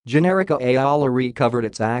Generika-Ayala recovered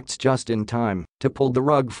its acts just in time to pull the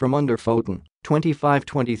rug from under Foton,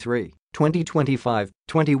 25-23, 20-25,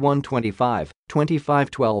 21-25,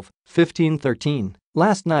 25-12, 15-13,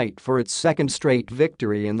 last night for its second straight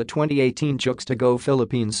victory in the 2018 Chooks to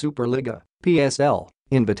Go-Philippine Superliga (PSL)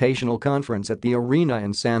 Invitational Conference at the arena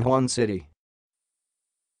in San Juan City.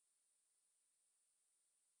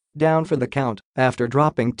 Down for the count after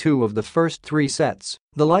dropping 2 of the first 3 sets,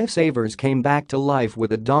 the Lifesavers came back to life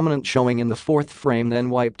with a dominant showing in the 4th frame, then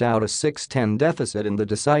wiped out a 6-10 deficit in the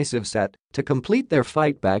decisive set to complete their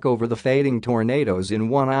fight back over the fading Tornadoes in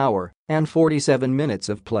 1 hour and 47 minutes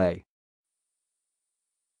of play.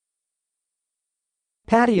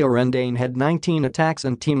 Orendain had 19 attacks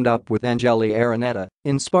and teamed up with Angeli Araneta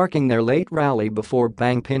in sparking their late rally before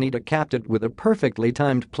Bang Pineda capped it with a perfectly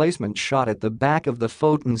timed placement shot at the back of the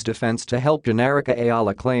Foton's defense to help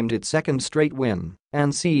Generika-Ayala claimed its second straight win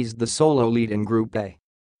and seized the solo lead in Group A.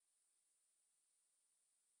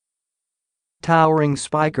 Towering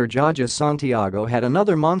spiker Jaja Santiago had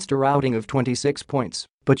another monster outing of 26 points,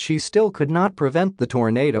 but she still could not prevent the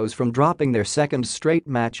Tornadoes from dropping their second straight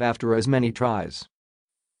match after as many tries.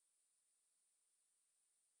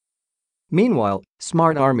 Meanwhile,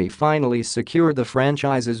 Smart Army finally secured the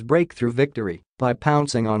franchise's breakthrough victory by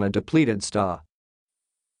pouncing on a depleted Sta.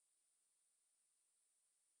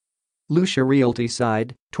 Lucia Realty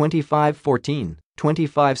side, 25-14,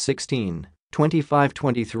 25-16,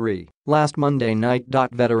 25-23, last Monday night.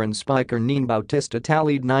 Veteran spiker Neen Bautista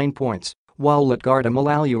tallied 9 points, while Latgarda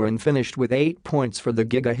Malaluan finished with 8 points for the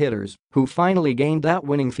Giga hitters, who finally gained that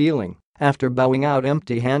winning feeling after bowing out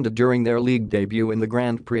empty-handed during their league debut in the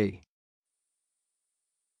Grand Prix.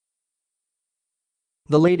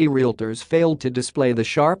 The Lady Realtors failed to display the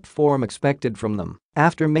sharp form expected from them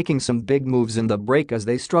after making some big moves in the break as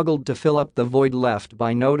they struggled to fill up the void left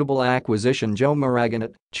by notable acquisition Joe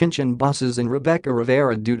Maraganat, Chinchin Buses and Rebecca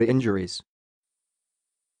Rivera due to injuries.